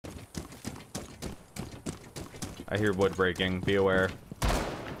I hear wood breaking. Be aware.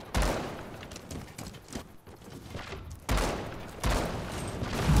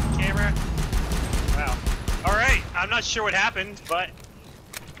 Camera. Wow. Alright, I'm not sure what happened, but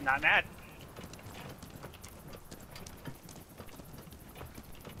not mad.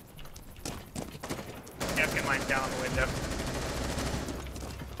 Yeah, I've got mine down the window.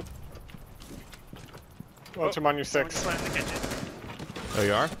 Watch him on your 6. Oh,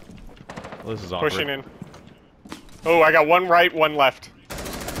 you are? Well, this is awkward. Pushing in. Oh, I got one right, one left.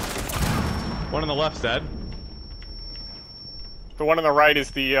 One on the left's dead. The one on the right is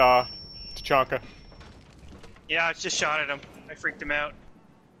the Tachanka. Yeah, I just shot at him. I freaked him out.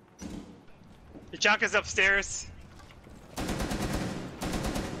 The Tachanka's upstairs.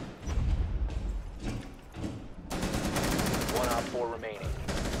 One op 4 remaining.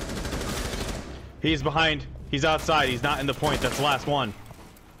 He's behind. He's outside. He's not in the point. That's the last one.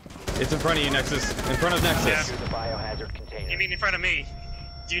 It's in front of you, Nexus. In front of Nexus. Yeah. Secure the biohazard container. You mean in front of me?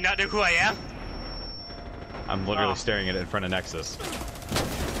 Do you not know who I am? I'm literally staring at it in front of Nexus.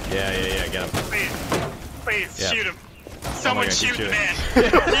 Yeah, get him. Please, Yeah. shoot him. Someone God, keep shoot the shooting. man.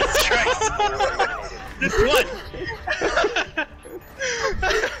 Jesus Christ. This one.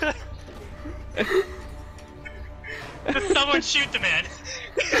 Just someone shoot the man.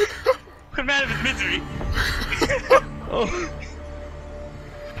 Put him out of his misery. Oh.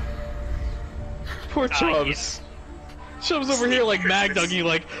 Poor Chubbs. Yes. Chubbs over here like Mag Duggy,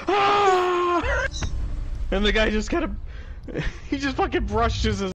 like, ah! And the guy just kind of, he just fucking brushed his